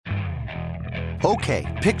Okay,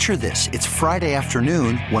 picture this. It's Friday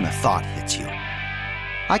afternoon when a thought hits you.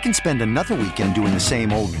 I can spend another weekend doing the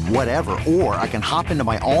same old whatever, or I can hop into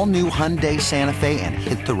my all-new Hyundai Santa Fe and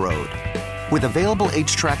hit the road. With available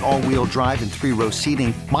H-Track all-wheel drive and 3-row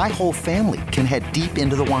seating, my whole family can head deep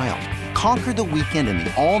into the wild. Conquer the weekend in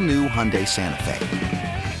the all-new Hyundai Santa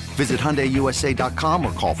Fe. Visit HyundaiUSA.com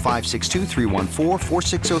or call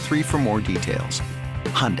 562-314-4603 for more details.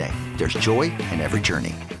 Hyundai, there's joy in every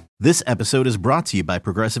journey. This episode is brought to you by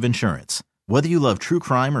Progressive Insurance. Whether you love true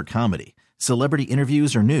crime or comedy, celebrity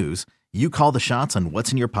interviews or news, you call the shots on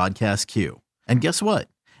what's in your podcast queue. And guess what?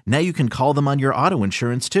 Now you can call them on your auto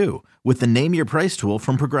insurance too with the Name Your Price tool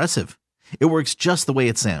from Progressive. It works just the way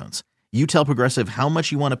it sounds. You tell Progressive how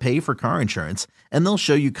much you want to pay for car insurance, and they'll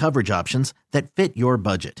show you coverage options that fit your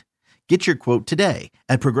budget. Get your quote today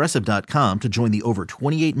at Progressive.com to join the over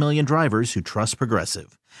 28 million drivers who trust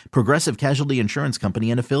Progressive. Progressive Casualty Insurance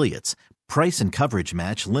Company and Affiliates. Price and coverage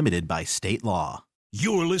match limited by state law.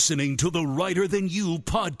 You're listening to the Writer Than You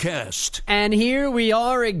podcast. And here we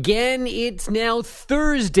are again. It's now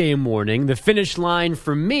Thursday morning. The finish line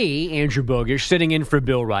for me, Andrew Bogish, sitting in for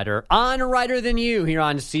Bill Ryder on Writer Than You here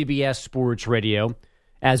on CBS Sports Radio.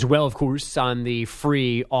 As well, of course, on the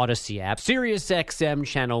free Odyssey app, Sirius XM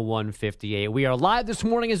Channel 158. We are live this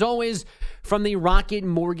morning, as always, from the Rocket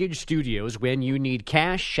Mortgage Studios. When you need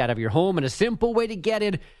cash out of your home and a simple way to get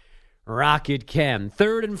it, Rocket can.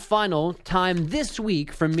 Third and final time this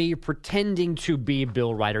week for me pretending to be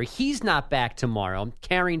Bill Ryder. He's not back tomorrow.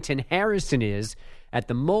 Carrington Harrison is. At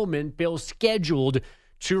the moment, Bill's scheduled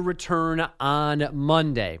to return on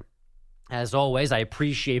Monday. As always, I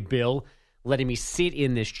appreciate Bill letting me sit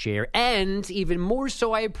in this chair. And even more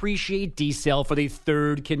so, I appreciate D-Cell for the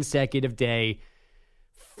third consecutive day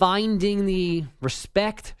finding the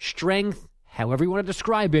respect, strength, however you want to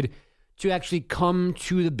describe it, to actually come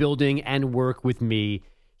to the building and work with me,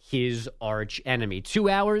 his arch enemy. 2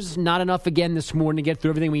 hours, not enough again this morning to get through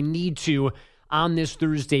everything we need to on this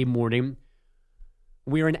Thursday morning.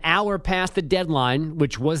 We're an hour past the deadline,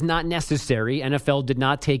 which was not necessary. NFL did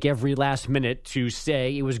not take every last minute to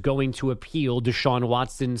say it was going to appeal Deshaun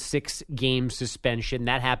Watson's 6-game suspension.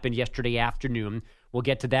 That happened yesterday afternoon. We'll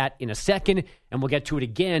get to that in a second, and we'll get to it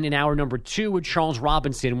again in hour number 2 with Charles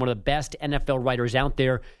Robinson, one of the best NFL writers out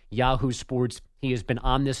there, Yahoo Sports. He has been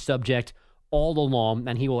on this subject all along,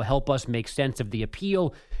 and he will help us make sense of the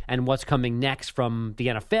appeal and what's coming next from the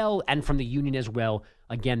NFL and from the union as well.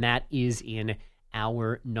 Again, that is in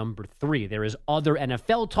hour number 3. There is other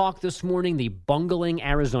NFL talk this morning, the bungling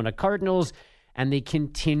Arizona Cardinals, and the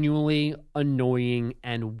continually annoying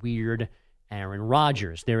and weird Aaron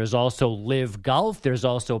Rodgers. There is also Live Golf. There's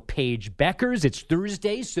also Paige Beckers. It's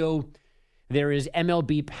Thursday, so there is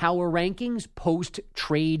MLB Power Rankings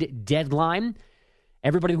post-trade deadline.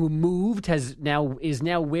 Everybody who moved is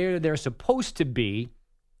now where they're supposed to be.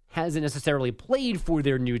 Hasn't necessarily played for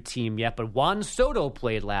their new team yet, but Juan Soto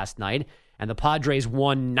played last night, and the Padres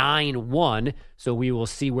won 9-1, so we will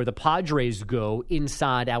see where the Padres go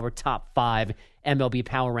inside our top 5 MLB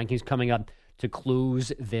Power Rankings coming up to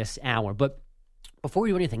close this hour. But before we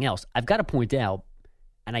do anything else, I've got to point out,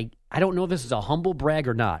 and I don't know if this is a humble brag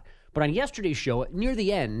or not, but on yesterday's show, near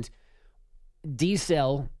the end,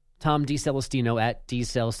 Tom DeCelestino at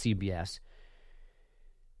DCelCBS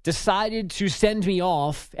decided to send me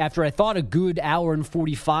off after I thought a good hour and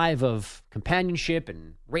 45 of companionship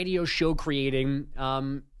and radio show creating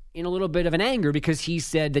in a little bit of an anger because he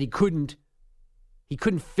said that he couldn't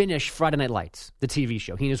finish Friday Night Lights, the TV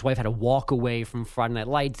show. He and his wife had to walk away from Friday Night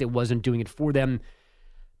Lights. It wasn't doing it for them.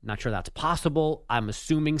 Not sure that's possible. I'm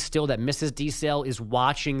assuming still that Mrs. DeCell is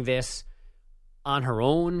watching this on her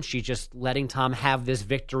own. She's just letting Tom have this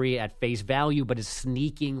victory at face value, but is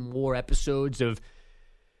sneaking more episodes of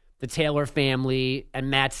the Taylor family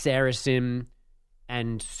and Matt Saracen,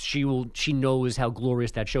 and she knows how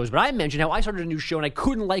glorious that show is. But I mentioned how I started a new show and I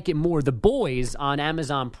couldn't like it more, The Boys on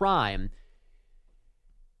Amazon Prime.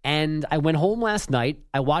 And I went home last night.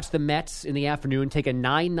 I watched the Mets in the afternoon take a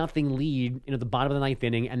 9-0 lead into the bottom of the 9th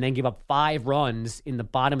inning and then give up 5 runs in the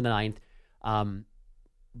bottom of the 9th.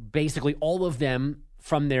 Basically all of them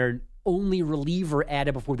from their only reliever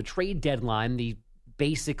added before the trade deadline, the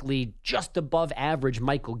basically just above average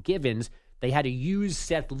Michael Givens. They had to use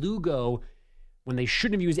Seth Lugo when they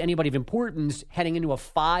shouldn't have used anybody of importance heading into a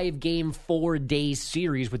 5-game, 4-day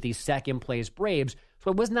series with these second-place Braves. So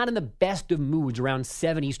I was not in the best of moods around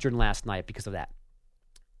 7 Eastern last night because of that.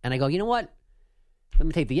 And I go, you know what? Let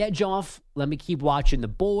me take the edge off. Let me keep watching The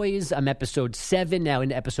Boys. I'm episode 7, now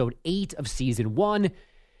into episode 8 of season 1.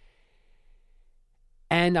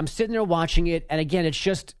 And I'm sitting there watching it. And again, it's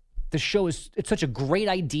just the show it's such a great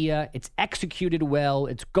idea. It's executed well.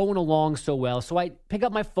 It's going along so well. So I pick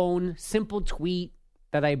up my phone, simple tweet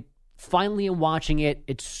that I finally am watching it.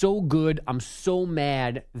 It's so good. I'm so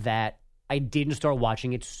mad that I didn't start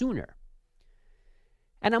watching it sooner.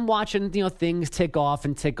 And I'm watching, things tick off,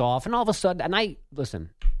 and all of a sudden, and I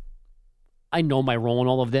know my role in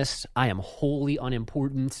all of this. I am wholly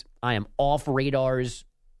unimportant. I am off radars,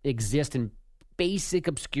 exist in basic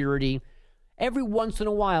obscurity. Every once in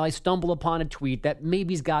a while, I stumble upon a tweet that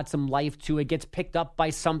maybe's got some life to it, gets picked up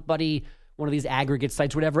by somebody, one of these aggregate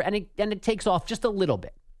sites, whatever, and it takes off just a little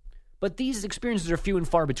bit. But these experiences are few and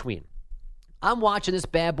far between. I'm watching this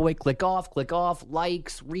bad boy click off,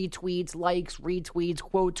 likes, retweets,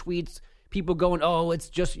 quote tweets, people going, oh, it's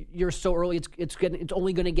just, you're so early, it's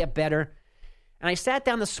only going to get better. And I sat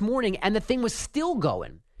down this morning, and the thing was still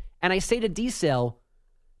going. And I say to D-Cell,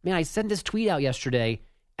 man, I sent this tweet out yesterday,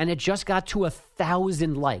 and it just got to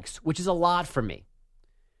 1,000 likes, which is a lot for me.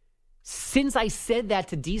 Since I said that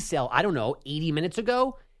to D-Cell, I don't know, 80 minutes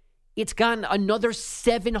ago, it's gotten another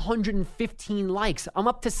 715 likes. I'm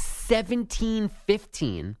up to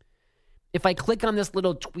 1715. If I click on this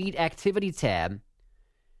little tweet activity tab,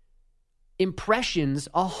 impressions,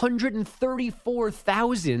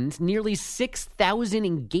 134,000, nearly 6,000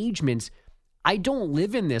 engagements. I don't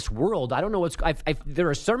live in this world. I don't know what's... there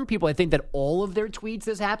are certain people I think that all of their tweets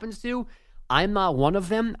this happens to. I'm not one of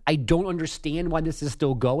them. I don't understand why this is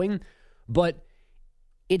still going, but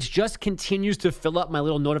it just continues to fill up my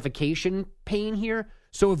little notification pane here.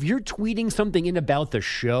 So if you're tweeting something in about the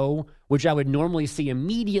show, which I would normally see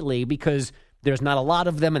immediately because there's not a lot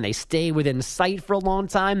of them and they stay within sight for a long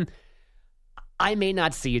time, I may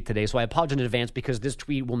not see it today, so I apologize in advance because this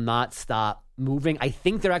tweet will not stop moving. I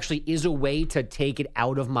think there actually is a way to take it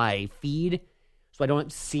out of my feed so I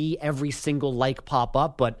don't see every single like pop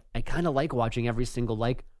up, but I kind of like watching every single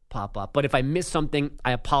like pop up. But if I miss something,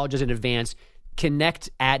 I apologize in advance. Connect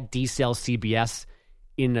at DCellCBS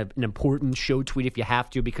in an important show tweet if you have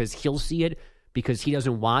to, because he'll see it because he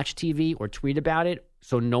doesn't watch TV or tweet about it,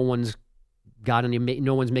 so no one's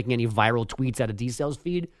making any viral tweets out of D-Cell's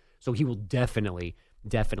feed. So he will definitely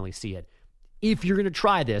see it. If you're going to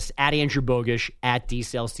try this, at Andrew Bogish, at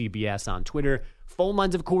DCellCBS on Twitter. Phone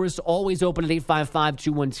lines, of course, always open at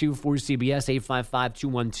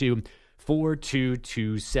 855-212-4CBS,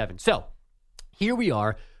 855-212-4227. So here we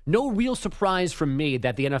are. No real surprise from me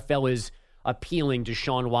that the NFL is appealing to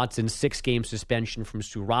Deshaun Watson's 6-game suspension from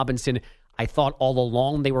Sue Robinson. I thought all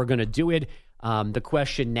along they were going to do it. The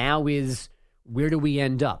question now is, where do we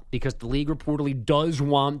end up? Because the league reportedly does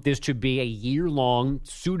want this to be a year-long,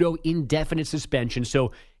 pseudo-indefinite suspension.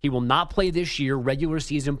 So he will not play this year, regular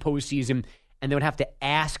season, postseason, and they would have to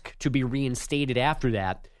ask to be reinstated after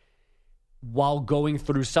that while going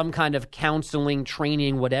through some kind of counseling,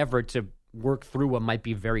 training, whatever, to work through what might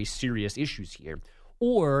be very serious issues here.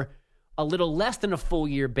 Or a little less than a full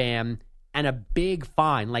year ban and a big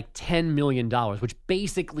fine, like $10 million, which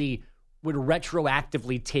basically would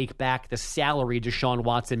retroactively take back the salary Deshaun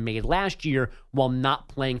Watson made last year while not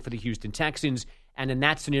playing for the Houston Texans. And in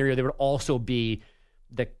that scenario, there would also be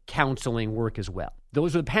the counseling work as well.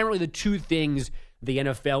 Those are apparently the two things the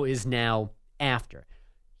NFL is now after.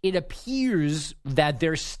 It appears that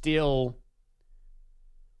there's still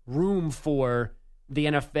room for the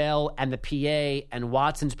NFL and the PA and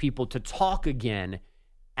Watson's people to talk again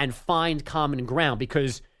and find common ground,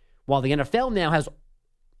 because while the NFL now has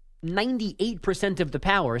 98% of the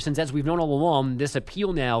power, since as we've known all along, this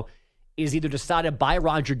appeal now is either decided by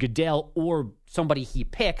Roger Goodell or somebody he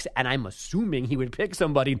picks, and I'm assuming he would pick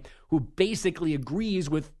somebody who basically agrees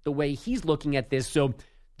with the way he's looking at this, so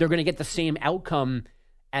they're going to get the same outcome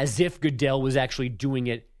as if Goodell was actually doing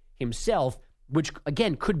it himself, which,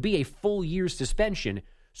 again, could be a full year suspension.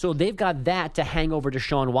 So they've got that to hang over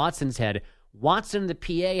Deshaun Watson's head. Watson and the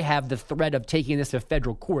PA have the threat of taking this to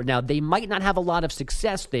federal court. Now, they might not have a lot of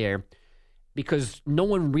success there because no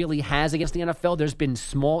one really has against the NFL. There's been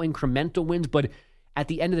small incremental wins, but at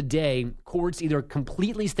the end of the day, courts either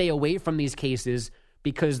completely stay away from these cases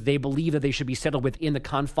because they believe that they should be settled within the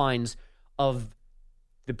confines of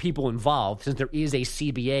the people involved, since there is a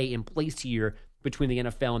CBA in place here between the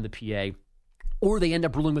NFL and the PA, or they end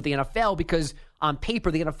up ruling with the NFL because on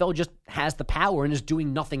paper, the NFL just has the power and is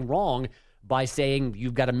doing nothing wrong by saying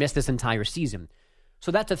you've got to miss this entire season.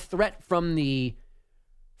 So that's a threat from the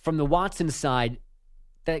Watson side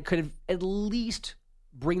that could at least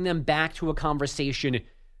bring them back to a conversation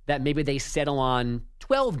that maybe they settle on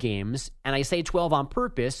 12 games. And I say 12 on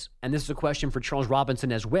purpose, and this is a question for Charles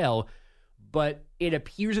Robinson as well, but it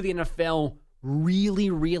appears that the NFL really,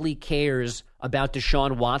 really cares about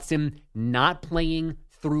Deshaun Watson not playing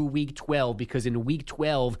through Week 12 because in Week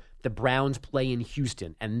 12, the Browns play in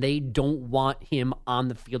Houston, and they don't want him on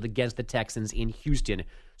the field against the Texans in Houston.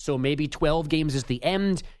 So maybe 12 games is the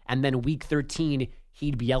end, and then Week 13,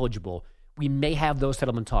 he'd be eligible. We may have those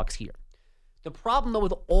settlement talks here. The problem, though,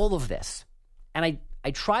 with all of this, and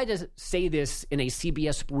I tried to say this in a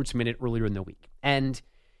CBS Sports Minute earlier in the week, and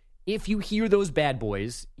if you hear those bad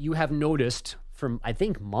boys, you have noticed from, I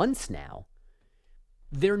think, months now,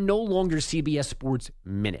 they're no longer CBS Sports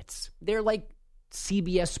Minutes. They're like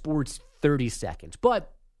CBS Sports 30 seconds.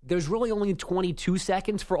 But there's really only 22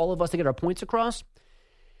 seconds for all of us to get our points across.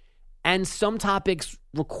 And some topics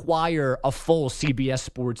require a full CBS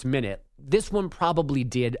Sports Minute. This one probably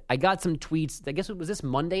did. I got some tweets. I guess it was this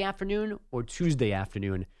Monday afternoon or Tuesday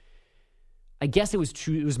afternoon. I guess it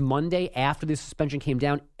was Monday after the suspension came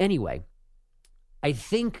down. Anyway, I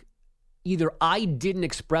think either I didn't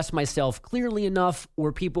express myself clearly enough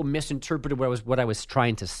or people misinterpreted what I was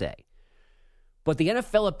trying to say. But the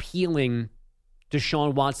NFL appealing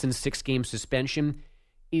Deshaun Watson's 6-game suspension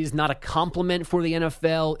is not a compliment for the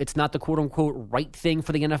NFL. It's not the quote-unquote right thing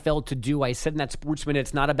for the NFL to do. I said in that Sports Minute,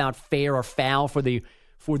 it's not about fair or foul for the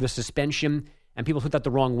suspension. And people took that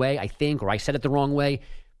the wrong way, I think, or I said it the wrong way.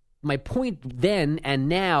 My point then and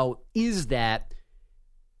now is that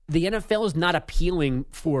the NFL is not appealing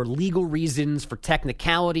for legal reasons, for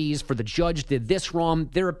technicalities, for the judge did this wrong.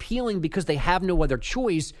 They're appealing because they have no other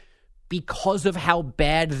choice because of how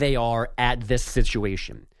bad they are at this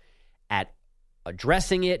situation, at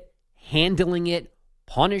addressing it, handling it,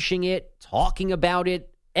 punishing it, talking about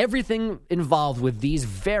it, everything involved with these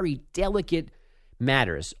very delicate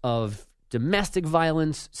matters of domestic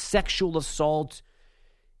violence, sexual assault,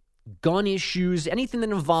 gun issues, anything that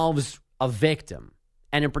involves a victim,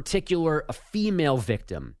 and in particular, a female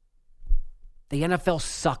victim, the NFL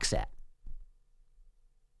sucks at.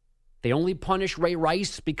 They only punish Ray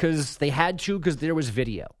Rice because they had to, because there was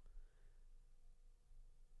video.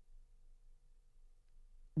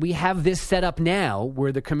 We have this set up now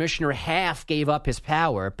where the commissioner half gave up his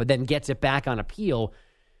power, but then gets it back on appeal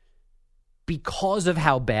because of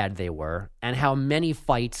how bad they were and how many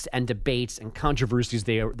fights and debates and controversies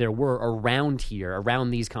there were around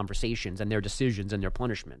these conversations and their decisions and their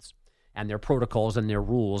punishments and their protocols and their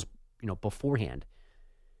rules, beforehand.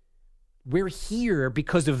 We're here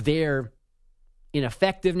because of their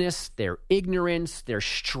ineffectiveness, their ignorance, their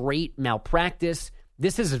straight malpractice.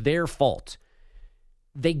 This is their fault.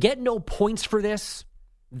 They get no points for this.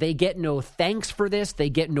 They get no thanks for this. They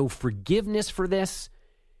get no forgiveness for this.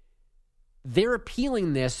 They're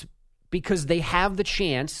appealing this because they have the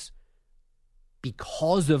chance,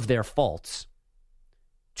 because of their faults,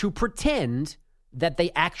 to pretend that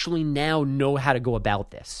they actually now know how to go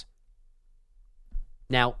about this.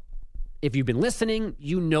 Now, if you've been listening,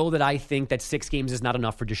 you know that I think that 6 games is not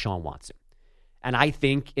enough for Deshaun Watson. And I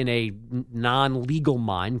think in a non-legal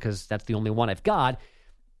mind, because that's the only one I've got,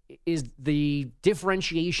 is the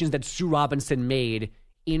differentiations that Sue Robinson made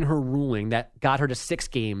in her ruling that got her to 6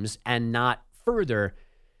 games and not further.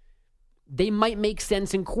 They might make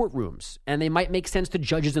sense in courtrooms and they might make sense to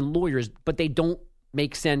judges and lawyers, but they don't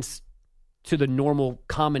make sense to the normal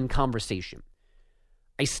common conversation.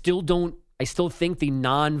 I still think the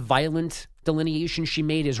non-violent delineation she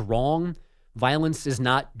made is wrong. Violence is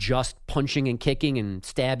not just punching and kicking and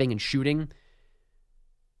stabbing and shooting.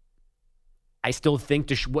 I still think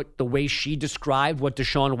the way she described what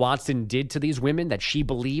Deshaun Watson did to these women that she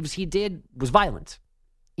believes he did was violent,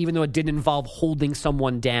 even though it didn't involve holding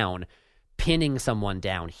someone down, pinning someone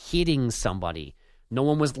down, hitting somebody. No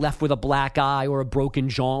one was left with a black eye or a broken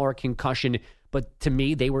jaw or a concussion. But to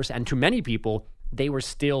me, and to many people, they were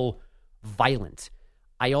still violent.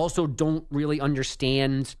 I also don't really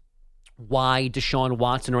understand why Deshaun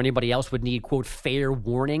Watson or anybody else would need, quote, fair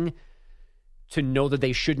warning to know that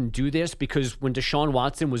they shouldn't do this, because when Deshaun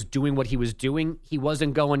Watson was doing what he was doing, he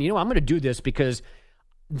wasn't going, I'm going to do this because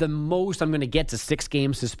the most I'm going to get to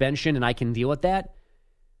 6-game suspension and I can deal with that.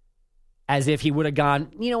 As if he would have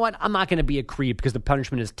gone, you know what, I'm not going to be a creep because the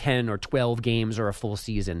punishment is 10 or 12 games or a full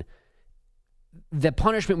season. The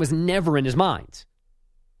punishment was never in his mind.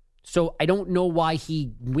 So I don't know why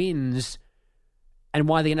he wins and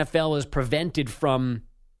why the NFL is prevented from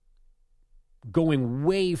going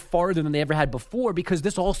way farther than they ever had before, because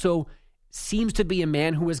this also seems to be a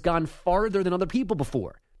man who has gone farther than other people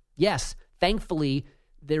before. Yes, thankfully,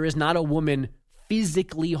 there is not a woman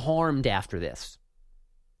physically harmed after this.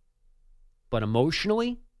 But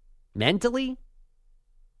emotionally, mentally,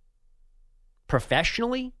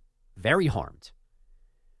 professionally, very harmed.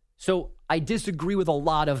 So I disagree with a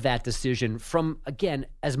lot of that decision from, again,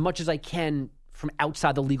 as much as I can from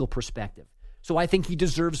outside the legal perspective. So I think he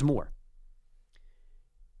deserves more.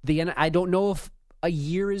 I don't know if a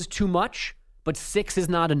year is too much, but 6 is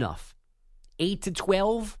not enough. 8 to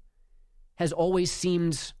 12 has always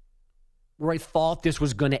seemed where I thought this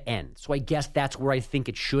was going to end. So I guess that's where I think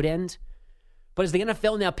it should end. But as the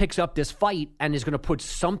NFL now picks up this fight and is going to put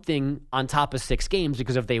something on top of 6 games,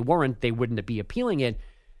 because if they weren't, they wouldn't be appealing it,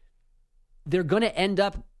 they're going to end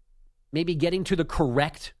up maybe getting to the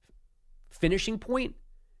correct finishing point,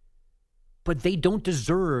 but they don't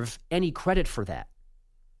deserve any credit for that.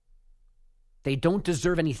 They don't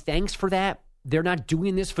deserve any thanks for that. They're not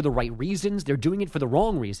doing this for the right reasons. They're doing it for the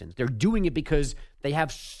wrong reasons. They're doing it because they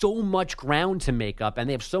have so much ground to make up, and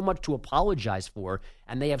they have so much to apologize for,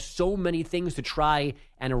 and they have so many things to try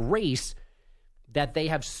and erase that they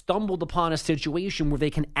have stumbled upon a situation where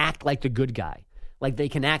they can act like the good guy. Like they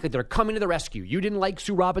can act like they're coming to the rescue. You didn't like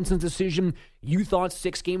Sue Robinson's decision. You thought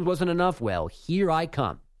 6 games wasn't enough. Well, here I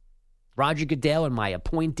come. Roger Goodell and my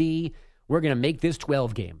appointee, we're going to make this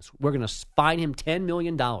 12 games. We're going to fine him $10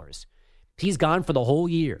 million. He's gone for the whole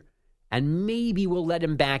year, and maybe we'll let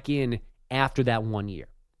him back in after that 1 year.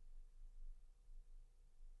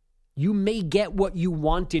 You may get what you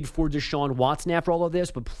wanted for Deshaun Watson after all of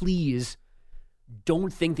this, but please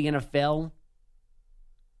don't think the NFL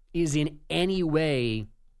is in any way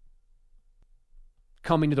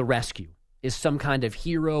coming to the rescue, is some kind of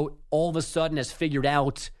hero, all of a sudden has figured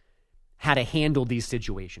out how to handle these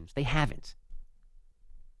situations. They haven't.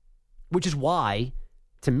 Which is why,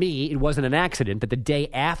 to me, it wasn't an accident that the day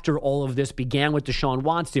after all of this began with Deshaun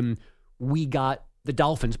Watson, we got the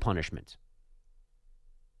Dolphins punishment.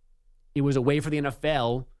 It was a way for the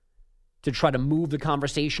NFL to try to move the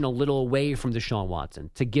conversation a little away from Deshaun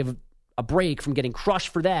Watson, to give a break from getting crushed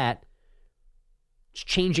for that. Just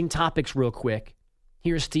changing topics real quick.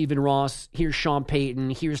 Here's Stephen Ross. Here's Sean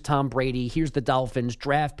Payton. Here's Tom Brady. Here's the Dolphins.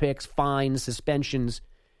 Draft picks, fines, suspensions.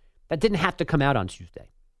 That didn't have to come out on Tuesday.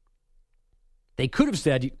 They could have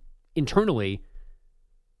said internally,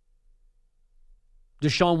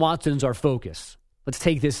 Deshaun Watson's our focus. Let's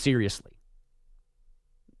take this seriously.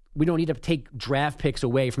 We don't need to take draft picks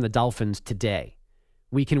away from the Dolphins today.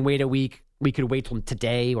 We can wait a week. We could wait till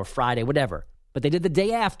today or Friday, whatever. But they did the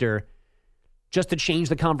day after just to change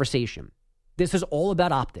the conversation. This is all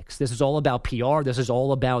about optics. This is all about PR. This is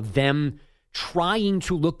all about them trying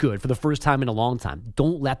to look good for the first time in a long time.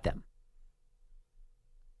 Don't let them.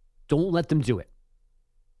 Don't let them do it.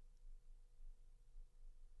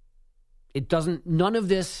 None of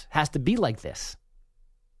this has to be like this.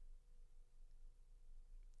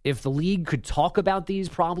 If the league could talk about these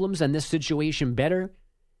problems and this situation better,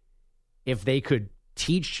 if they could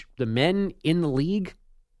teach the men in the league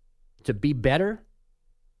to be better,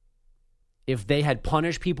 if they had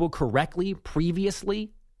punished people correctly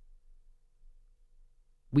previously,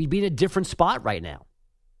 we'd be in a different spot right now.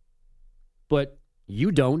 But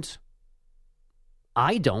you don't.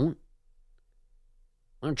 I don't.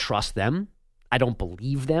 I don't trust them. I don't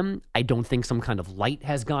believe them. I don't think some kind of light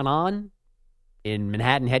has gone on in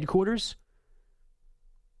Manhattan headquarters.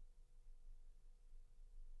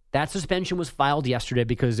 That suspension was filed yesterday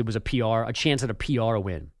because it was a chance at a PR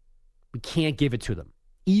win. We can't give it to them.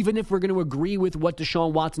 Even if we're going to agree with what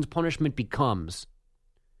Deshaun Watson's punishment becomes,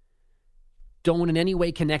 don't in any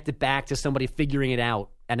way connect it back to somebody figuring it out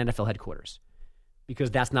at NFL headquarters,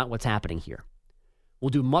 because that's not what's happening here. We'll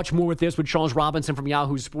do much more with this with Charles Robinson from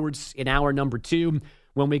Yahoo Sports in hour number 2.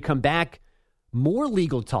 When we come back, more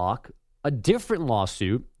legal talk, a different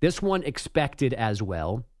lawsuit, this one expected as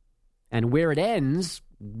well. And where it ends,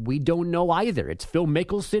 we don't know either. It's Phil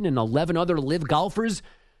Mickelson and 11 other live golfers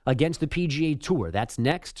against the PGA Tour. That's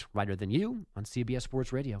next, Righter Than You on CBS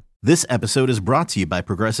Sports Radio. This episode is brought to you by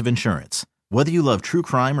Progressive Insurance. Whether you love true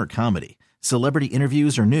crime or comedy, celebrity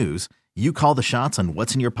interviews or news, you call the shots on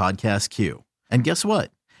what's in your podcast queue. And guess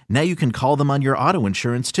what? Now you can call them on your auto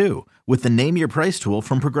insurance too with the Name Your Price tool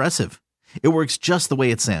from Progressive. It works just the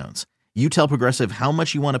way it sounds. You tell Progressive how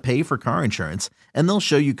much you want to pay for car insurance, and they'll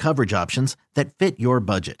show you coverage options that fit your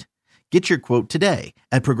budget. Get your quote today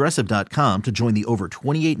at Progressive.com to join the over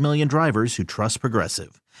 28 million drivers who trust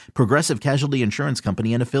Progressive. Progressive Casualty Insurance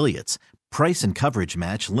Company and Affiliates. Price and coverage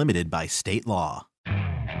match limited by state law.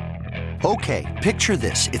 Okay, picture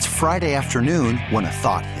this. It's Friday afternoon when a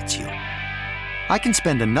thought hits you. I can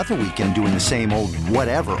spend another weekend doing the same old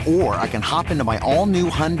whatever, or I can hop into my all-new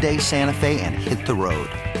Hyundai Santa Fe and hit the road.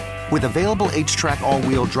 With available H-Track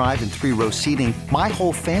all-wheel drive and 3-row seating, my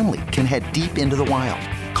whole family can head deep into the wild.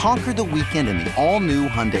 Conquer the weekend in the all-new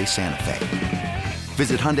Hyundai Santa Fe.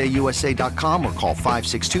 Visit HyundaiUSA.com or call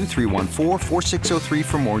 562-314-4603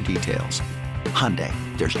 for more details. Hyundai,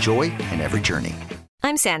 there's joy in every journey.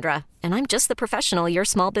 I'm Sandra, and I'm just the professional your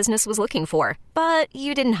small business was looking for. But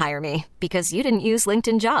you didn't hire me because you didn't use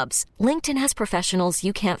LinkedIn Jobs. LinkedIn has professionals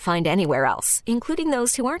you can't find anywhere else, including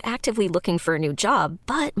those who aren't actively looking for a new job,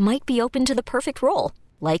 but might be open to the perfect role,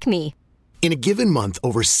 like me. In a given month,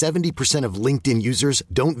 over 70% of LinkedIn users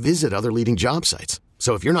don't visit other leading job sites.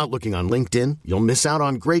 So if you're not looking on LinkedIn, you'll miss out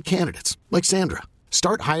on great candidates like Sandra.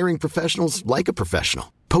 Start hiring professionals like a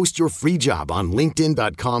professional. Post your free job on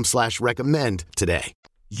linkedin.com/recommend today.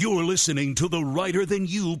 You're listening to the Writer Than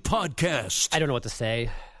You podcast. I don't know what to say.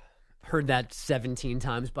 Heard that 17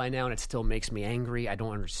 times by now, and it still makes me angry. I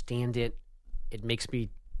don't understand it. It makes me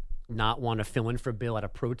not want to fill in for Bill at a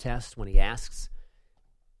protest when he asks.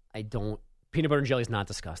 Peanut butter and jelly is not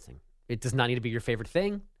disgusting. It does not need to be your favorite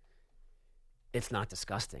thing. It's not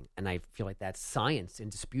disgusting, and I feel like that's science,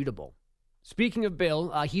 indisputable. Speaking of Bill,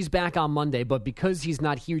 he's back on Monday, but because he's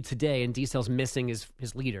not here today and D-Cell's missing his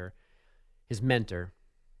leader, his mentor,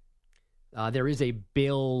 there is a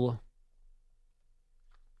Bill-esque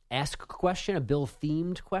question, a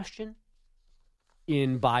Bill-themed question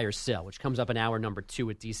in Buy or Sell, which comes up in hour number 2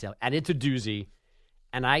 at D-Cell. And it's a doozy,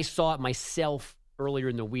 and I saw it myself earlier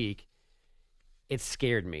in the week. It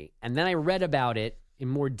scared me. And then I read about it in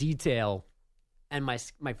more detail, and my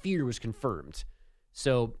fear was confirmed.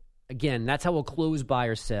 So again, that's how we'll close Buy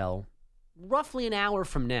or Sell roughly an hour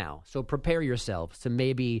from now. So prepare yourselves to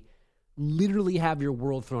maybe literally have your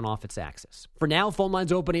world thrown off its axis. For now, phone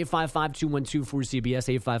lines open, 855-212-4CBS,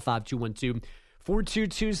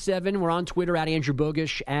 855-212-4227. We're on Twitter at Andrew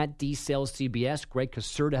Bogish, at DCellsCBS. Greg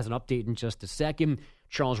Caserta has an update in just a second.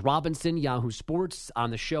 Charles Robinson, Yahoo Sports,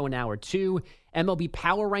 on the show in hour 2. MLB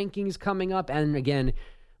Power Rankings coming up. And again,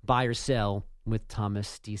 Buy or Sell with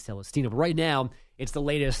Thomas DeCelestino. But right now, it's the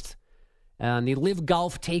latest on the Live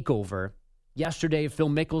Golf takeover. Yesterday, Phil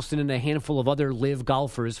Mickelson and a handful of other Live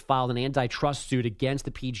golfers filed an antitrust suit against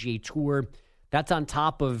the PGA Tour. That's on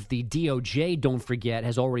top of the DOJ, don't forget,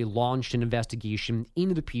 has already launched an investigation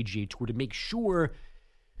into the PGA Tour to make sure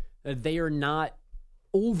that they are not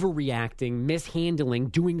overreacting, mishandling,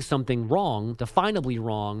 doing something wrong, definably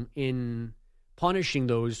wrong, in punishing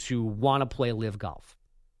those who want to play Live Golf.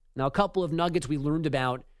 Now, a couple of nuggets we learned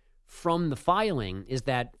about from the filing is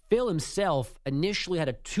that Phil himself initially had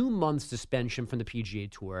a 2-month suspension from the PGA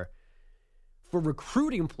Tour for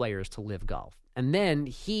recruiting players to Live Golf. And then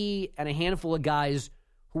he and a handful of guys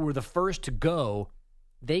who were the first to go,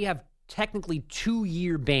 they have technically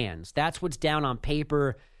 2-year bans. That's what's down on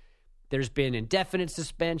paper. There's been indefinite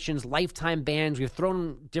suspensions, lifetime bans. We've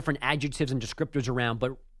thrown different adjectives and descriptors around,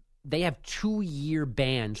 but they have 2-year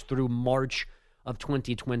bans through March of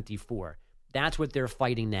 2024. That's what they're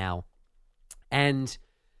fighting now. And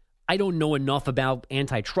I don't know enough about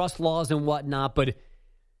antitrust laws and whatnot, but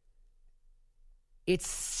it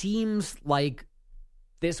seems like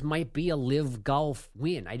this might be a Live Golf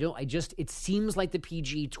win. It seems like the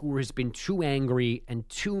PGA Tour has been too angry and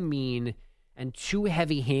too mean and too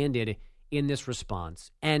heavy-handed in this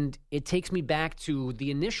response. And it takes me back to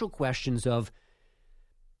the initial questions of,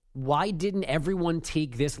 why didn't everyone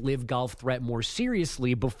take this Live Golf threat more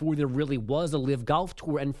seriously before there really was a Live Golf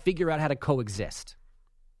Tour and figure out how to coexist?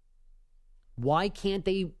 Why can't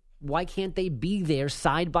they be there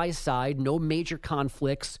side by side, no major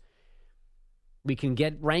conflicts? We can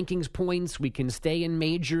get rankings points, we can stay in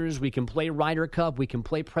majors, we can play Ryder Cup, we can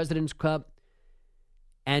play President's Cup,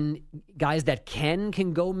 and guys that can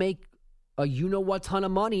go make a you-know-what ton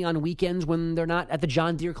of money on weekends when they're not at the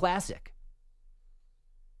John Deere Classic.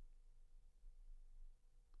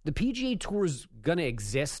 The PGA Tour is going to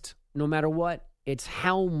exist no matter what. It's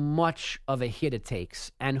how much of a hit it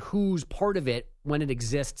takes and who's part of it when it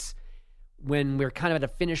exists, when we're kind of at a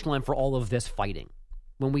finish line for all of this fighting.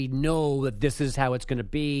 When we know that this is how it's going to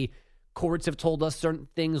be. Courts have told us certain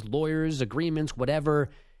things, lawyers, agreements, whatever.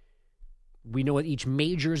 We know what each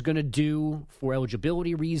major is going to do for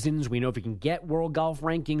eligibility reasons. We know if you can get World Golf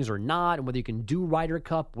Rankings or not, and whether you can do Ryder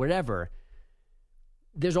Cup, whatever.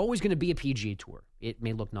 There's always going to be a PGA Tour. It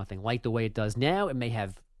may look nothing like the way it does now. It may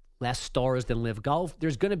have less stars than Live Golf.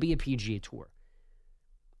 There's going to be a PGA Tour.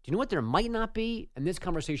 Do you know what there might not be? And this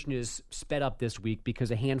conversation is sped up this week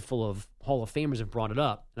because a handful of Hall of Famers have brought it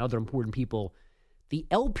up and other important people. The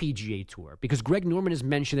LPGA Tour, because Greg Norman has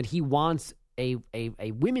mentioned that he wants a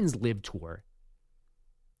women's Live Tour.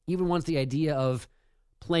 He even wants the idea of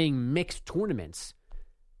playing mixed tournaments.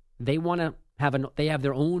 They want to they have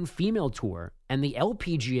their own female tour, and the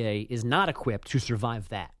LPGA is not equipped to survive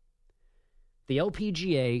that. The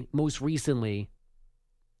LPGA most recently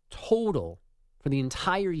total for the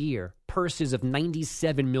entire year purses of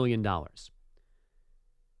 $97 million.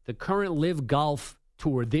 The current Live Golf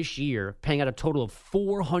Tour this year, paying out a total of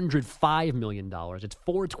 $405 million. It's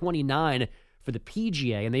 $429 for the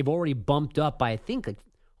PGA, and they've already bumped up by, I think, like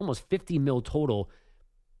almost $50 million total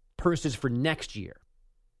purses for next year.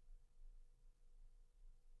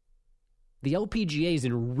 The LPGA is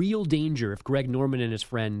in real danger if Greg Norman and his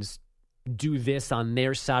friends do this on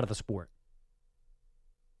their side of the sport.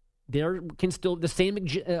 The same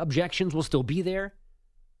objections will still be there,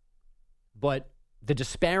 but the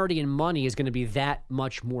disparity in money is going to be that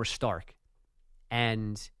much more stark.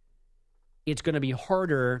 And it's going to be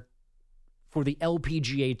harder for the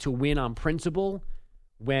LPGA to win on principle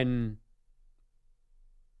when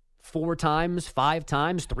 4 times, 5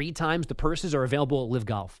 times, 3 times the purses are available at LIV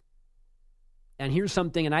Golf. And here's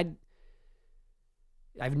something, and I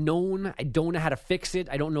don't know how to fix it.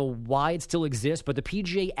 I don't know why it still exists, but the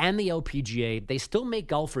PGA and the LPGA, they still make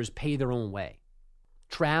golfers pay their own way.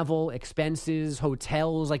 Travel, expenses,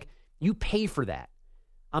 hotels, like you pay for that.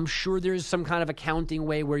 I'm sure there's some kind of accounting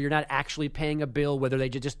way where you're not actually paying a bill, whether they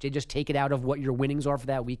just take it out of what your winnings are for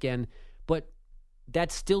that weekend. But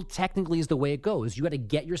that still technically is the way it goes. You got to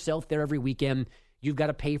get yourself there every weekend. You've got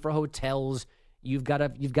to pay for hotels. You've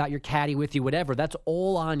got your caddy with you, whatever. That's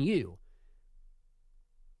all on you.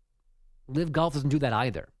 LIV Golf doesn't do that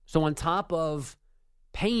either. So on top of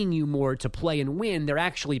paying you more to play and win, they're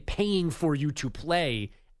actually paying for you to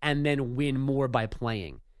play and then win more by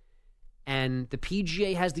playing. And the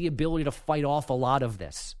PGA has the ability to fight off a lot of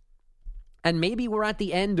this. And maybe we're at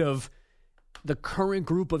the end of the current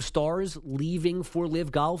group of stars leaving for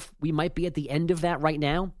LIV Golf. We might be at the end of that right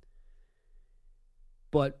now.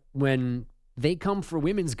 But when they come for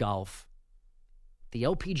women's golf, the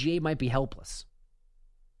LPGA might be helpless.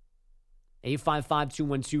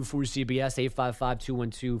 855-212-4CBS,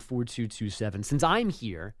 855-212-4227. Since I'm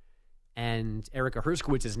here and Erica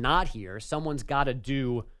Herskowitz is not here, someone's got to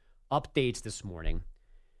do updates this morning.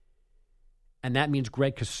 And that means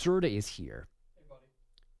Greg Caserta is here. Hey, buddy.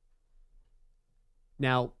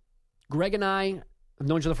 Now, Greg and I have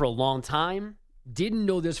known each other for a long time. Didn't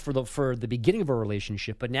know this for the beginning of our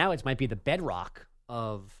relationship, but now it might be the bedrock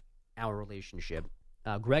of our relationship.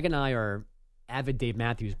 Greg and I are avid Dave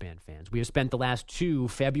Matthews Band fans. We have spent the last 2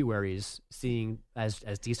 Februaries seeing as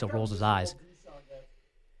D-Cell rolls his eyes.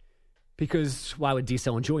 Because why would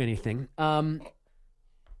D-Cell enjoy anything? I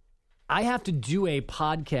have to do a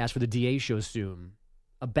podcast for the DA show soon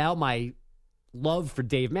about my love for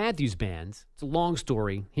Dave Matthews Band. It's a long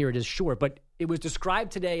story. Here it is short. But it was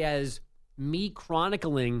described today as me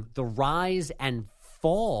chronicling the rise and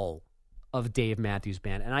fall of Dave Matthews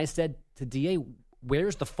Band. And I said to DA,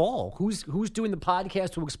 where's the fall? Who's doing the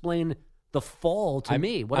podcast to explain the fall to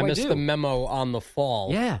me? What do I missed the memo on the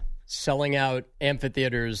fall. Yeah. Selling out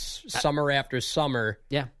amphitheaters summer after summer.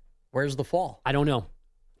 Yeah. Where's the fall? I don't know.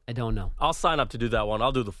 I'll sign up to do that one.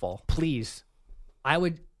 I'll do the fall. Please. I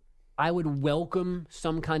would welcome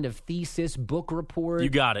some kind of thesis, book report. You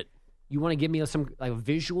got it. You want to give me some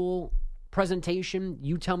visual presentation?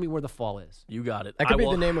 You tell me where the fall is. You got it. That could be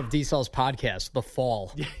the name of D-Cell's podcast, The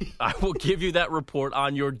Fall. I will give you that report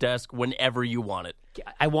on your desk whenever you want it.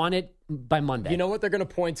 I want it by Monday. You know what they're going to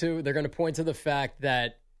point to? They're going to point to the fact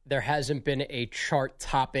that there hasn't been a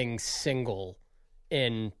chart-topping single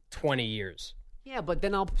in 20 years. Yeah, but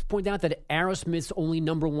then I'll point out that Aerosmith's only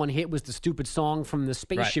 #1 hit was the stupid song from the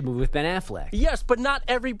Spaceship movie with Ben Affleck. Yes, but not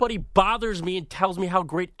everybody bothers me and tells me how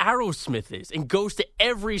great Aerosmith is and goes to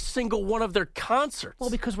every single one of their concerts. Well,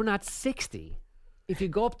 because we're not 60. If you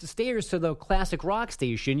go up the stairs to the classic rock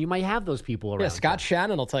station, you might have those people around. Yeah, Scott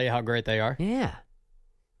Shannon will tell you how great they are. Yeah.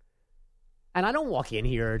 And I don't walk in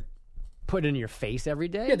here, put it in your face every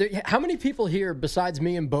day. Yeah, how many people here besides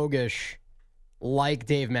me and Bogish like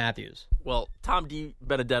Dave Matthews? Well, Tom D.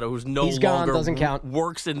 Benedetto, who's no He's gone, longer doesn't count.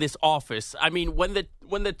 Works in this office. I mean, when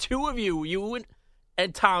the two of you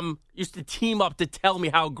and Tom used to team up to tell me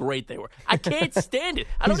how great they were, I can't stand it.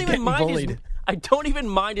 I don't even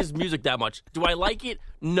mind his music that much. Do I like it?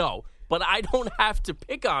 No, but I don't have to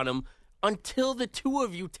pick on him until the two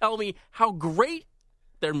of you tell me how great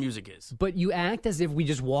their music is. But you act as if we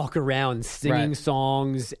just walk around singing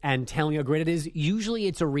songs and telling how great it is. Usually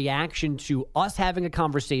it's a reaction to us having a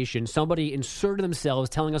conversation, somebody inserted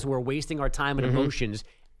themselves telling us we're wasting our time and emotions,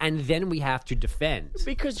 and then we have to defend.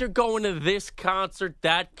 Because you're going to this concert,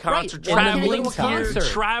 that concert, Right. traveling Concert.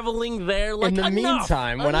 here, traveling there. Like, In the enough,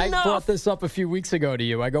 meantime, when I enough. brought this up a few weeks ago to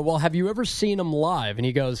you, I go, well, have you ever seen him live? And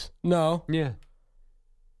he goes, no. Yeah.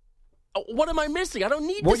 What am I missing? I don't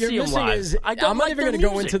need What to you're see him missing live. is, I don't I'm not like even their going to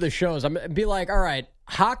go music. into the shows. I'm going to be like, all right,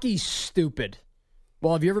 hockey's stupid.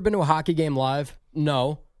 Well, have you ever been to a hockey game live?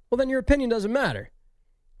 No. Well, then your opinion doesn't matter.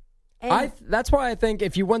 That's why I think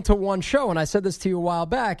if you went to one show, and I said this to you a while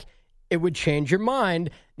back, it would change your mind.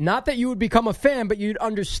 Not that you would become a fan, but you'd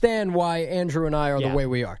understand why Andrew and I are the way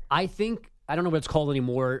we are. I don't know what it's called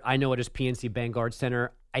anymore. I know it as PNC Bank Arts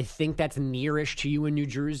Center. I think that's nearish to you in New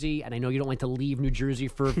Jersey, and I know you don't like to leave New Jersey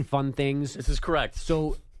for fun things. This is correct.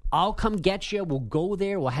 So I'll come get you. We'll go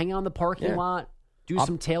there. We'll hang out in the parking lot, do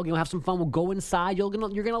some tailgating, have some fun. We'll go inside. You're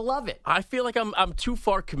gonna love it. I feel like I'm too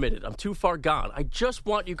far committed. I'm too far gone. I just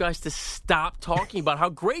want you guys to stop talking about how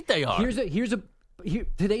great they are.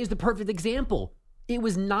 Today is the perfect example. It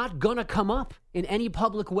was not gonna come up in any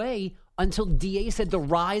public way until DA said the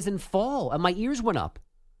rise and fall, and my ears went up.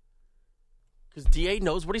 Because DA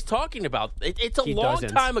knows what he's talking about. It's a long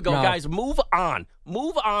time ago, No. guys. Move on.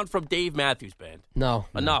 Move on from Dave Matthews Band. No.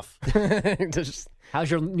 Enough. How's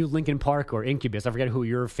your new Linkin Park or Incubus? I forget who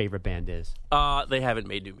your favorite band is. They haven't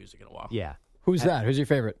made new music in a while. Yeah. Who's that? Who's your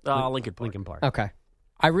favorite? Linkin Park. Linkin Park. Okay.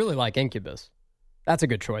 I really like Incubus. That's a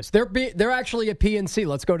good choice. They're actually at PNC.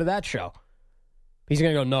 Let's go to that show. He's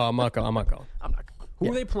going to go, no, I'm not going. I'm not going.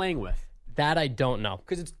 Who are they playing with? That I don't know.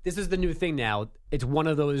 Because this is the new thing now. It's one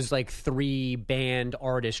of those 3-band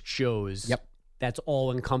artist shows. Yep. That's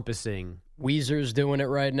all encompassing. Weezer's doing it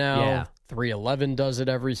right now. Yeah. 311 does it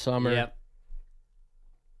every summer. Yep.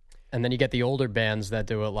 And then you get the older bands that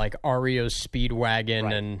do it, like REO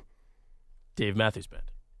Speedwagon and Dave Matthews Band.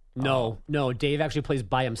 No. Dave actually plays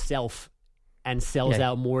by himself and sells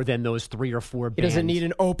out more than those 3 or 4 bands. He doesn't need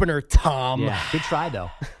an opener, Tom. Yeah, good try,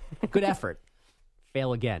 though. Good effort.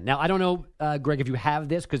 Fail again. Now, I don't know, Greg, if you have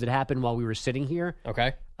this, because it happened while we were sitting here.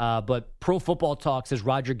 Okay. But Pro Football Talk says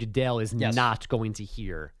Roger Goodell is not going to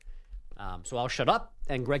hear. So I'll shut up,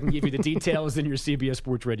 and Greg can give you the details in your CBS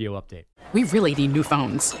Sports Radio update. We really need new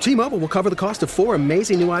phones. T-Mobile will cover the cost of 4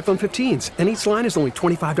 amazing new iPhone 15s, and each line is only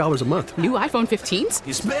 $25 a month. New iPhone 15s?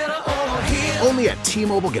 It's better over here. Only at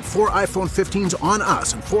T-Mobile, get 4 iPhone 15s on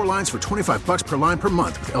us and 4 lines for $25 per line per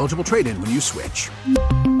month with eligible trade-in when you switch.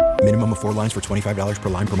 Minimum of 4 lines for $25 per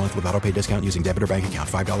line per month with autopay discount using debit or bank account.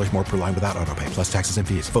 $5 more per line without autopay, plus taxes and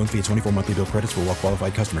fees. Phone fee at 24 monthly bill credits for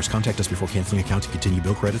well-qualified customers. Contact us before canceling account to continue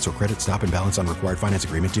bill credits or credit stop and balance on required finance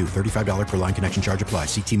agreement due. $35 per line connection charge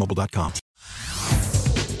applies. See T-Mobile.com.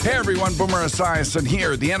 Hey everyone, Boomer Esiason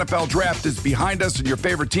here. The NFL Draft is behind us and your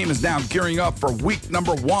favorite team is now gearing up for week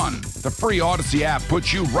number 1. The free Odyssey app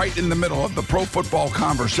puts you right in the middle of the pro football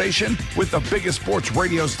conversation with the biggest sports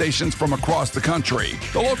radio stations from across the country.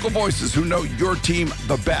 The local voices who know your team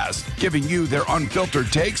the best, giving you their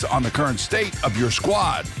unfiltered takes on the current state of your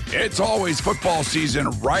squad. It's always football season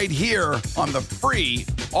right here on the free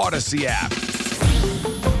Odyssey app.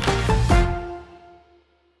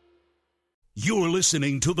 You're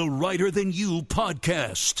listening to the Writer Than You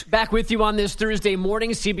podcast. Back with you on this Thursday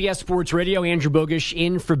morning, CBS Sports Radio. Andrew Bogish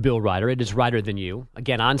in for Bill Ryder. It is Writer Than You,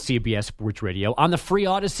 again on CBS Sports Radio. On the free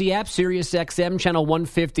Odyssey app, Sirius XM, channel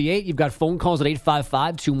 158. You've got phone calls at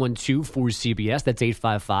 855-212-4CBS. That's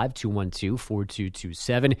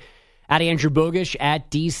 855-212-4227. At Andrew Bogish,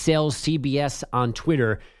 at DSalesCBS on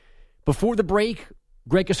Twitter. Before the break,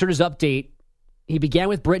 Greg Caserta's update. He began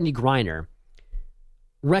with Brittany Griner.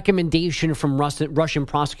 Recommendation from Russian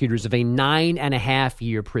prosecutors of a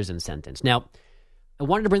 9.5-year prison sentence. Now, I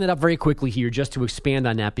wanted to bring that up very quickly here just to expand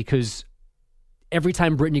on that because every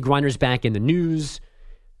time Brittany Griner's back in the news,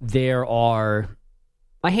 there are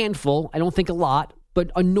a handful, I don't think a lot,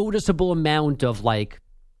 but a noticeable amount of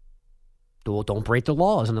don't break the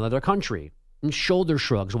laws in another country. And shoulder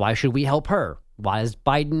shrugs. Why should we help her? Why does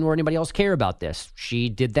Biden or anybody else care about this? She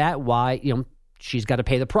did that. Why? She's got to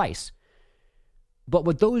pay the price. But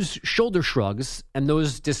what those shoulder shrugs and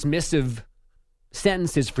those dismissive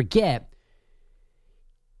sentences forget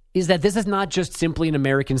is that this is not just simply an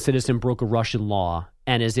American citizen broke a Russian law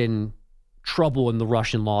and is in trouble in the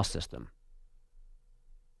Russian law system.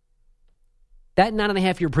 That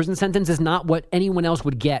 9.5-year prison sentence is not what anyone else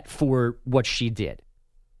would get for what she did.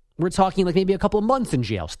 We're talking maybe a couple of months in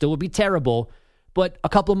jail. Still would be terrible, but a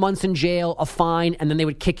couple of months in jail, a fine, and then they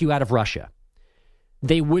would kick you out of Russia.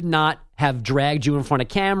 They would not have dragged you in front of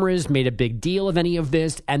cameras, made a big deal of any of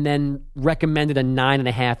this, and then recommended a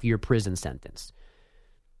 9.5-year prison sentence.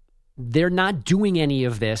 They're not doing any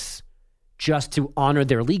of this just to honor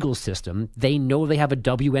their legal system. They know they have a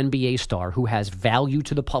WNBA star who has value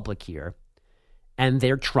to the public here, and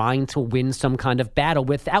they're trying to win some kind of battle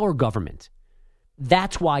with our government.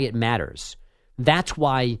 That's why it matters. That's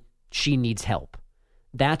why she needs help.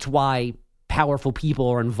 That's why powerful people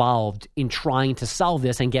are involved in trying to solve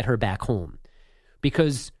this and get her back home.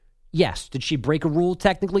 Because, yes, did she break a rule,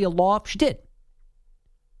 technically a law? She did.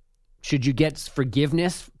 Should you get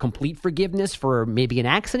forgiveness, complete forgiveness for maybe an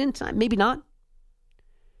accident? Maybe not.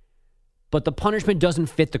 But the punishment doesn't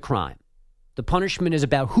fit the crime. The punishment is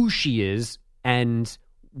about who she is and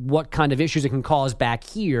what kind of issues it can cause back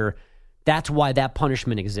here. That's why that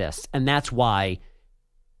punishment exists. And that's why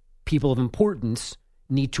people of importance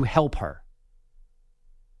need to help her.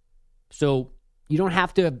 So you don't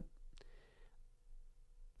have to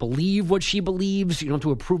believe what she believes. You don't have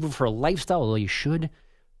to approve of her lifestyle, although you should.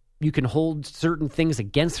 You can hold certain things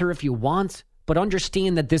against her if you want, but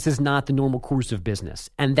understand that this is not the normal course of business.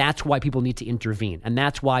 And that's why people need to intervene. And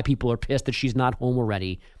that's why people are pissed that she's not home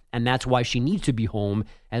already. And that's why she needs to be home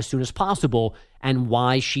as soon as possible, and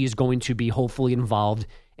why she is going to be hopefully involved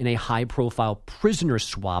in a high-profile prisoner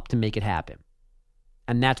swap to make it happen.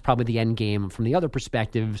 And that's probably the end game from the other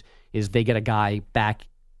perspectives, is they get a guy back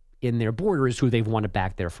in their borders who they've wanted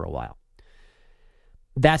back there for a while.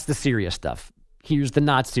 That's the serious stuff. Here's the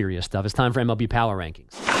not serious stuff. It's time for MLB Power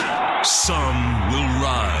Rankings. Some will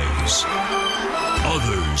rise.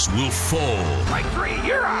 Others will fall. Strike three,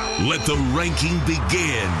 you're out. Let the ranking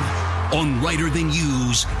begin on Writer Than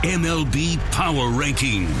You's MLB Power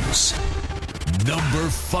Rankings. Number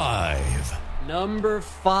 5. Number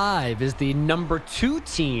 5 is the number 2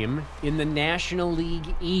 team in the National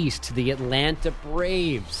League East, the Atlanta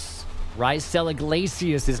Braves. Raisel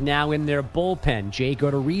Iglesias is now in their bullpen. Jake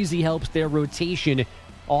Odorizzi helps their rotation.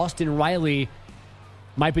 Austin Riley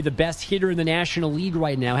might be the best hitter in the National League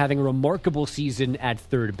right now, having a remarkable season at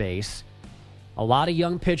third base. A lot of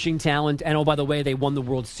young pitching talent. And, oh, by the way, they won the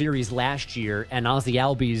World Series last year, and Ozzie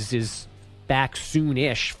Albies is back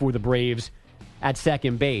soon-ish for the Braves at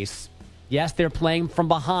second base. Yes, they're playing from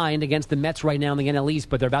behind against the Mets right now in the NL East,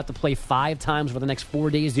 but they're about to play 5 times for the next 4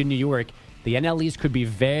 days in New York. The NL East could be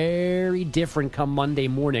very different come Monday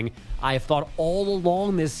morning. I have thought all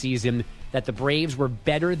along this season that the Braves were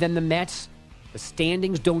better than the Mets. The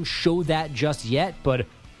standings don't show that just yet, but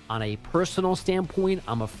on a personal standpoint,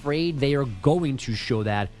 I'm afraid they are going to show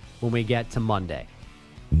that when we get to Monday.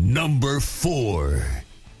 Number 4.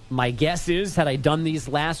 My guess is, had I done these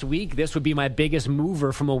last week, this would be my biggest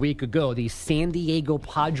mover from a week ago. The San Diego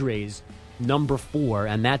Padres, number 4,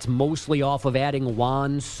 and that's mostly off of adding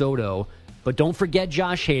Juan Soto. But don't forget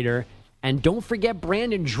Josh Hader, and don't forget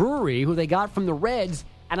Brandon Drury, who they got from the Reds.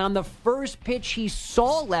 And on the first pitch he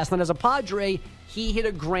saw last night as a Padre, he hit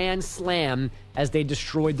a grand slam as they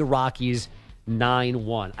destroyed the Rockies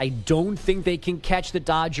 9-1. I don't think they can catch the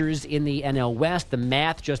Dodgers in the NL West. The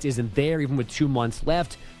math just isn't there, even with 2 months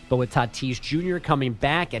left. But with Tatis Jr. coming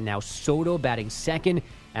back and now Soto batting second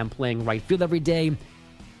and playing right field every day,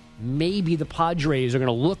 maybe the Padres are going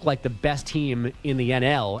to look like the best team in the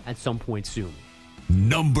NL at some point soon.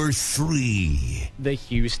 Number 3. The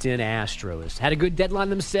Houston Astros had a good deadline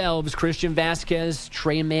themselves. Christian Vasquez,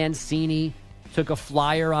 Trey Mancini took a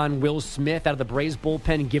flyer on Will Smith out of the Braves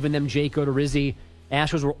bullpen, giving them Jake Odorizzi.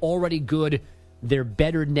 Astros were already good. They're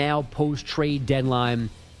better now post-trade deadline.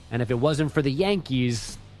 And if it wasn't for the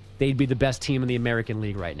Yankees, they'd be the best team in the American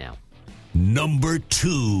League right now. Number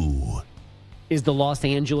 2 is the Los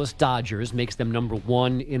Angeles Dodgers, makes them number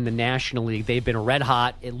 1 in the National League. They've been red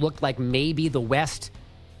hot. It looked like maybe the West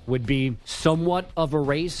would be somewhat of a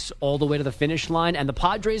race all the way to the finish line. And the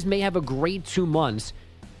Padres may have a great 2 months,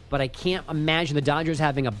 but I can't imagine the Dodgers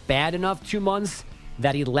having a bad enough 2 months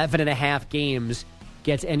that 11.5 games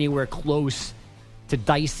gets anywhere close to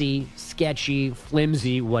dicey, sketchy,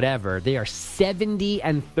 flimsy, whatever. They are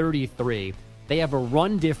 70-33. They have a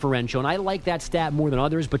run differential, and I like that stat more than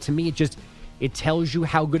others, but to me it tells you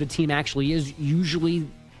how good a team actually is. Usually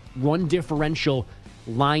run differential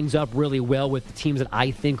lines up really well with the teams that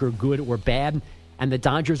I think are good or bad, and the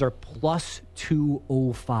Dodgers are plus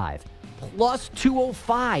 205. Plus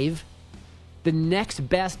 205, the next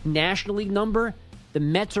best National League number. The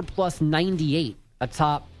Mets are plus 98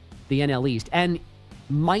 atop the NL East. And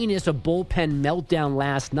minus a bullpen meltdown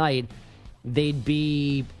last night, they'd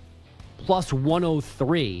be plus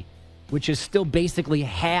 103, which is still basically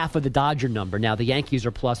half of the Dodger number. Now, the Yankees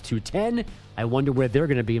are plus 210. I wonder where they're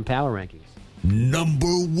going to be in power rankings. Number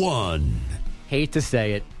 1. Hate to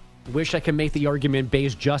say it. Wish I could make the argument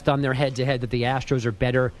based just on their head-to-head that the Astros are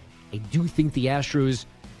better. I do think the Astros,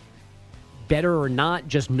 better or not,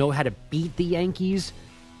 just know how to beat the Yankees.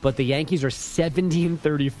 But the Yankees are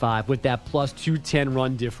 70-35 with that plus 210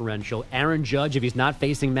 run differential. Aaron Judge, if he's not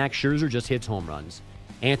facing Max Scherzer, just hits home runs.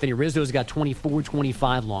 Anthony Rizzo's got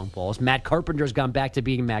 24-25 long balls. Matt Carpenter's gone back to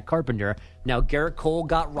being Matt Carpenter. Now, Garrett Cole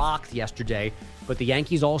got rocked yesterday, but the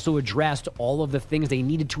Yankees also addressed all of the things they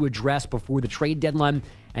needed to address before the trade deadline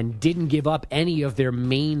and didn't give up any of their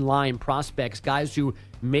mainline prospects, guys who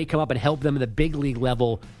may come up and help them at the big league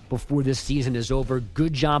level before this season is over.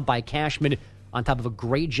 Good job by Cashman on top of a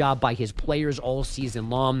great job by his players all season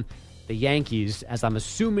long. the Yankees, as I'm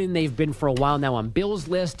assuming they've been for a while now on Bill's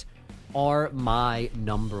list, are my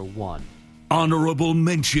number one. Honorable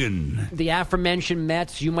mention. The aforementioned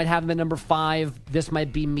Mets, you might have them at number 5. This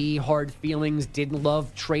might be me. Hard feelings. Didn't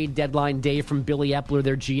love trade deadline day from Billy Epler,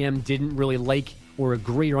 their GM. Didn't really like or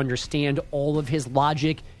agree or understand all of his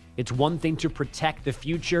logic. It's one thing to protect the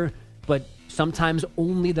future, but sometimes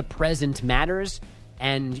only the present matters.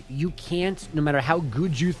 And you can't, no matter how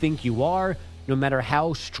good you think you are, no matter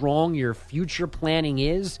how strong your future planning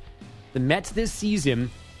is, the Mets this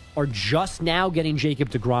season are just now getting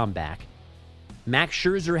Jacob deGrom back. Max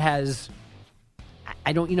Scherzer has,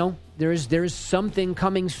 there's something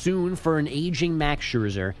coming soon for an aging Max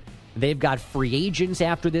Scherzer. They've got free agents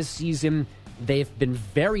after this season. They've been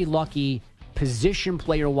very lucky position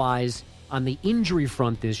player-wise on the injury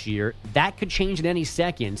front this year. That could change at any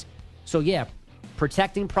second. So, yeah,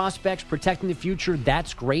 protecting prospects, protecting the future,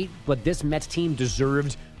 that's great. But this Mets team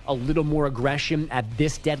deserved a little more aggression at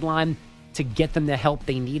this deadline to get them the help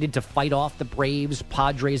they needed to fight off the Braves,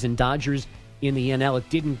 Padres, and Dodgers in the NL. It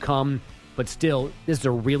didn't come, but still, this is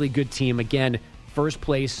a really good team. Again, first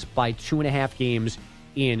place by 2.5 games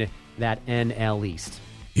in that NL East.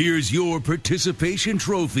 Here's your participation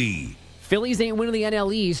trophy. Phillies ain't winning the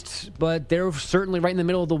NL East, but they're certainly right in the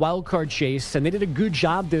middle of the wild card chase, and they did a good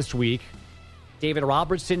job this week. David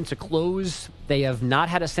Robertson to close. They have not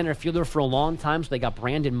had a center fielder for a long time, so they got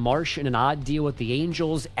Brandon Marsh in an odd deal with the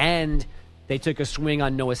Angels, and they took a swing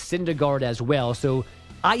on Noah Syndergaard as well. So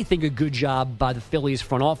I think a good job by the Phillies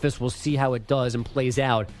front office. We'll see how it does and plays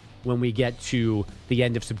out when we get to the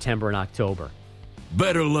end of September and October.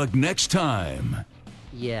 Better luck next time.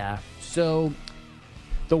 Yeah, so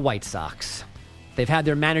the White Sox. They've had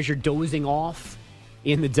their manager dozing off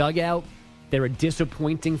in the dugout. They're a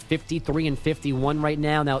disappointing 53-51 right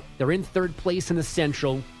now. Now, they're in third place in the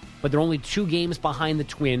Central, but they're only 2 games behind the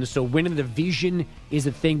Twins, so winning the division is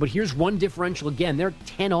a thing. But here's run differential again. They're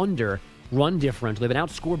 10 under run differential. They've been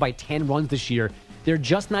outscored by 10 runs this year. They're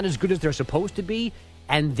just not as good as they're supposed to be,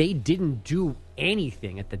 and they didn't do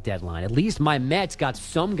anything at the deadline. At least my Mets got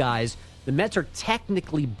some guys. The Mets are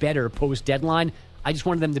technically better post-deadline. I just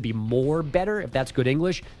wanted them to be more better, if that's good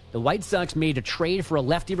English. The White Sox made a trade for a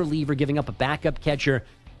lefty reliever, giving up a backup catcher.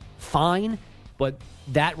 Fine, but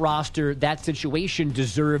that roster, that situation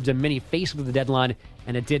deserved a mini face of the deadline,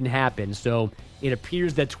 and it didn't happen. So it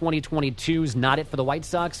appears that 2022 is not it for the White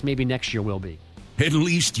Sox. Maybe next year will be. At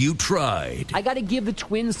least you tried. I got to give the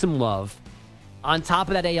Twins some love. On top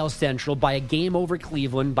of that AL Central, by a game over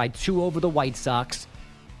Cleveland, by 2 over the White Sox.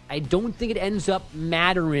 I don't think it ends up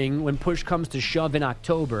mattering when push comes to shove in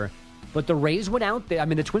October. But the Rays went out there. I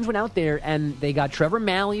mean, the Twins went out there, and they got Trevor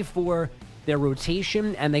Malley for their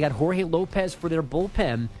rotation, and they got Jorge Lopez for their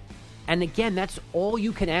bullpen. And again, that's all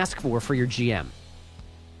you can ask for your GM.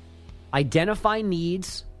 Identify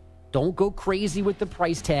needs, don't go crazy with the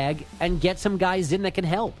price tag, and get some guys in that can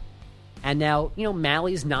help. And now,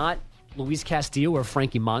 Malley's not Luis Castillo or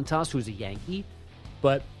Frankie Montas, who's a Yankee,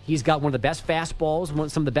 but he's got one of the best fastballs,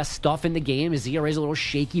 some of the best stuff in the game. His ERA is a little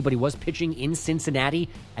shaky, but he was pitching in Cincinnati.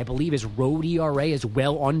 I believe his road ERA is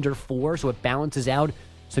well under 4, so it balances out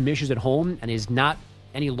some issues at home, and is not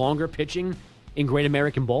any longer pitching in Great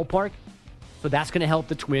American Ballpark. So that's going to help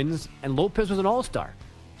the Twins. And Lopez was an all-star.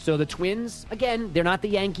 So the Twins, again, they're not the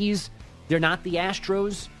Yankees. They're not the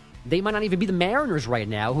Astros. They might not even be the Mariners right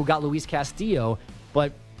now, who got Luis Castillo.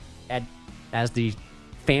 But as the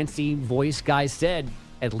fancy voice guy said,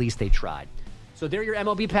 at least they tried. So there are your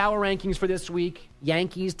MLB power rankings for this week.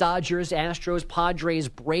 Yankees, Dodgers, Astros, Padres,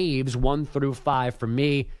 Braves, 1 through 5 for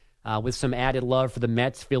me, with some added love for the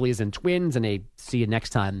Mets, Phillies, and Twins. And I see you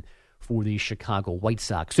next time for the Chicago White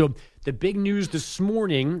Sox. So the big news this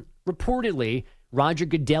morning, reportedly, Roger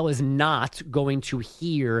Goodell is not going to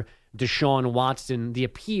hear Deshaun Watson, the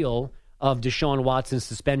appeal of Deshaun Watson's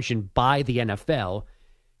suspension by the NFL.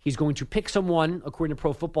 He's going to pick someone, according to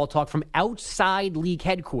Pro Football Talk, from outside league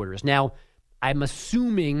headquarters. Now, I'm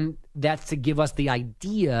assuming that's to give us the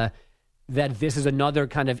idea that this is another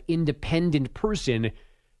kind of independent person.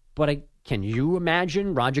 But can you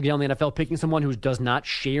imagine Roger Goodell in the NFL picking someone who does not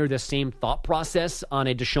share the same thought process on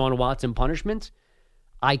a Deshaun Watson punishment?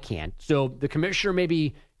 I can't. So the commissioner may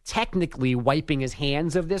be technically wiping his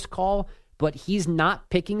hands of this call, but he's not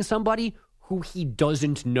picking somebody who he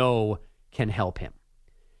doesn't know can help him.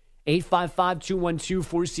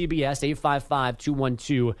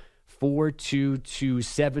 855-212-4CBS,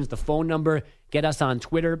 855-212-4227 is the phone number. Get us on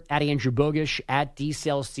Twitter, at Andrew Bogish, at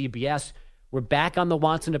DCellCBS. We're back on the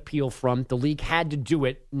Watson appeal front. The league had to do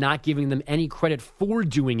it, not giving them any credit for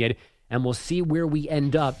doing it, and we'll see where we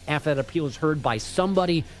end up after that appeal is heard by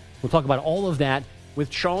somebody. We'll talk about all of that with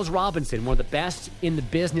Charles Robinson, one of the best in the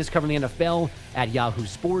business covering the NFL at Yahoo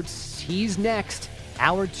Sports. He's next.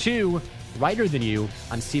 Hour 2, Writer Than You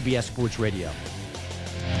on CBS Sports Radio.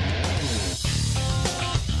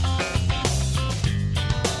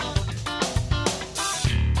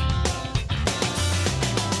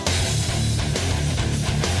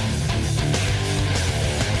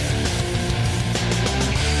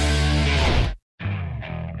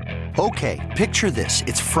 Okay, picture this.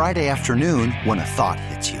 It's Friday afternoon when a thought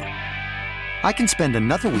hits you. I can spend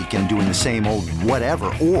another weekend doing the same old whatever,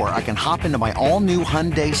 or I can hop into my all-new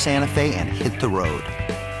Hyundai Santa Fe and hit the road.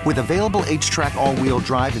 With available H-Track all-wheel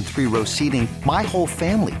drive and 3-row seating, my whole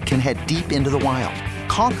family can head deep into the wild.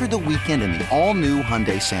 Conquer the weekend in the all-new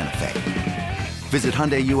Hyundai Santa Fe. Visit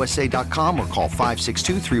HyundaiUSA.com or call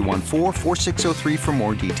 562-314-4603 for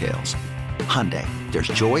more details. Hyundai, there's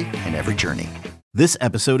joy in every journey. This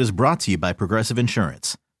episode is brought to you by Progressive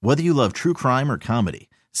Insurance. Whether you love true crime or comedy,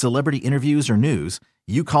 celebrity interviews or news,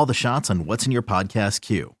 you call the shots on what's in your podcast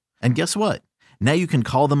queue. And guess what? Now you can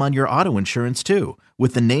call them on your auto insurance too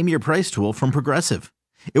with the Name Your Price tool from Progressive.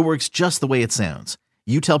 It works just the way it sounds.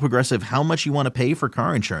 You tell Progressive how much you want to pay for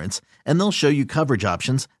car insurance, and they'll show you coverage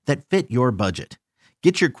options that fit your budget.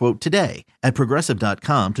 Get your quote today at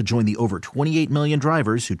Progressive.com to join the over 28 million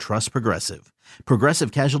drivers who trust Progressive.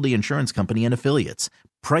 Progressive Casualty Insurance Company and Affiliates.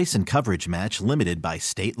 Price and coverage match limited by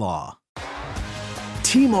state law.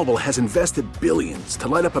 T-Mobile has invested billions to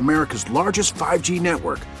light up America's largest 5G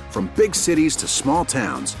network, from big cities to small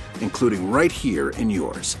towns, including right here in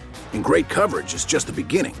yours. And great coverage is just the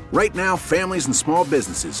beginning. Right now, families and small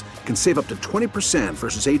businesses can save up to 20%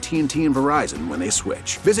 versus AT&T and Verizon when they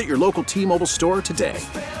switch. Visit your local T-Mobile store today.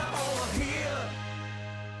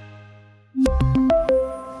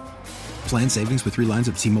 Plan savings with 3 lines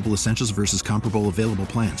of T-Mobile Essentials versus comparable available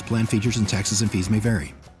plans. Plan features and taxes and fees may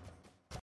vary.